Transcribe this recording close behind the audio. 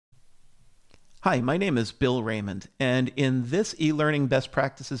Hi, my name is Bill Raymond, and in this eLearning Best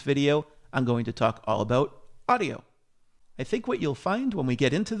Practices video, I'm going to talk all about audio. I think what you'll find when we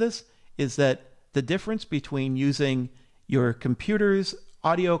get into this is that the difference between using your computer's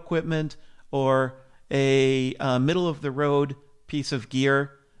audio equipment or a middle-of-the-road piece of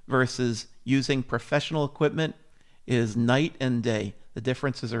gear versus using professional equipment is night and day. The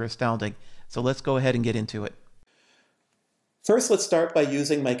differences are astounding. So let's go ahead and get into it. First, let's start by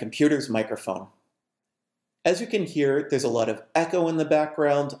using my computer's microphone. As you can hear, there's a lot of echo in the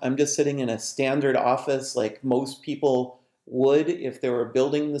background. I'm just sitting in a standard office like most people would if they were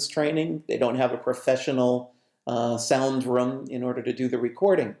building this training. They don't have a professional sound room in order to do the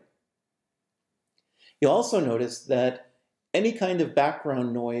recording. You'll also notice that any kind of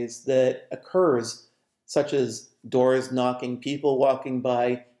background noise that occurs, such as doors knocking, people walking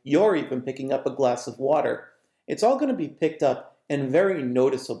by, you're even picking up a glass of water, it's all going to be picked up and very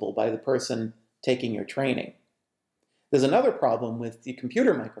noticeable by the person taking your training. There's another problem with the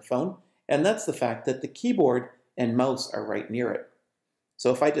computer microphone, and that's the fact that the keyboard and mouse are right near it.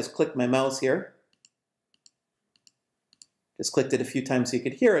 So if I just click my mouse here, just clicked it a few times so you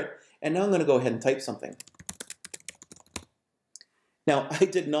could hear it, and now I'm going to go ahead and type something. Now, I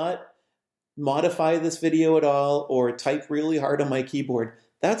did not modify this video at all or type really hard on my keyboard.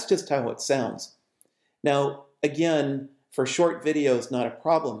 That's just how it sounds. Now, again, for short videos, not a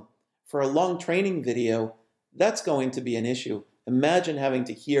problem. For a long training video, that's going to be an issue. Imagine having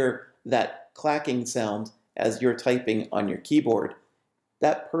to hear that clacking sound as you're typing on your keyboard.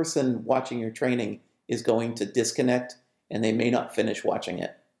 That person watching your training is going to disconnect and they may not finish watching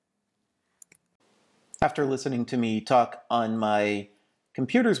it. After listening to me talk on my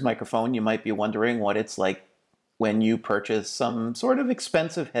computer's microphone, you might be wondering what it's like when you purchase some sort of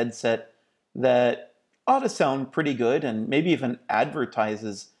expensive headset that ought to sound pretty good and maybe even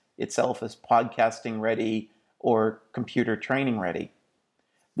advertises itself as podcasting ready or computer training ready.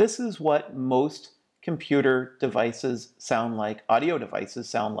 This is what most computer devices sound like, audio devices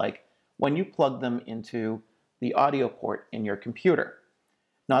sound like, when you plug them into the audio port in your computer.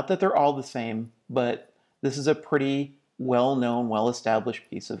 Not that they're all the same, but this is a pretty well-known, well-established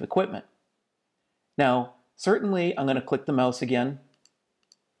piece of equipment. Now, certainly I'm going to click the mouse again.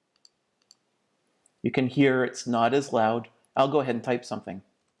 You can hear it's not as loud. I'll go ahead and type something.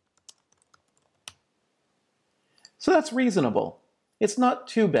 So that's reasonable. It's not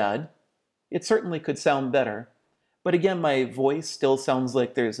too bad. It certainly could sound better. But again, my voice still sounds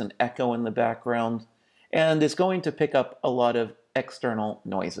like there's an echo in the background, and it's going to pick up a lot of external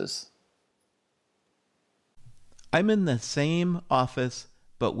noises. I'm in the same office,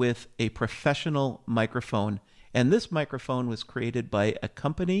 but with a professional microphone. And this microphone was created by a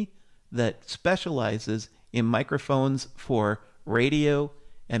company that specializes in microphones for radio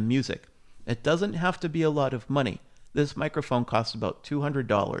and music. It doesn't have to be a lot of money. This microphone costs about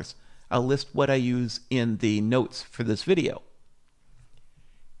 $200. I'll list what I use in the notes for this video.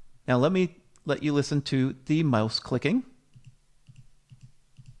 Now let me let you listen to the mouse clicking.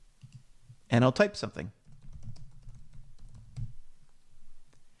 And I'll type something.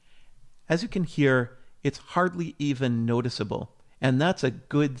 As you can hear, it's hardly even noticeable, and that's a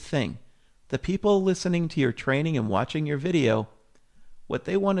good thing. The people listening to your training and watching your video, what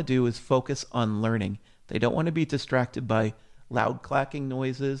they want to do is focus on learning. They don't want to be distracted by loud clacking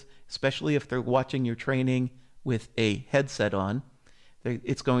noises, especially if they're watching your training with a headset on.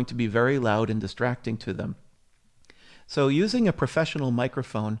 It's going to be very loud and distracting to them. So using a professional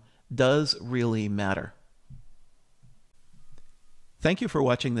microphone does really matter. Thank you for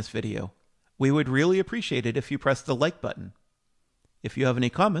watching this video. We would really appreciate it if you press the like button. If you have any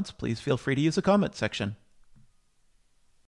comments, please feel free to use the comment section.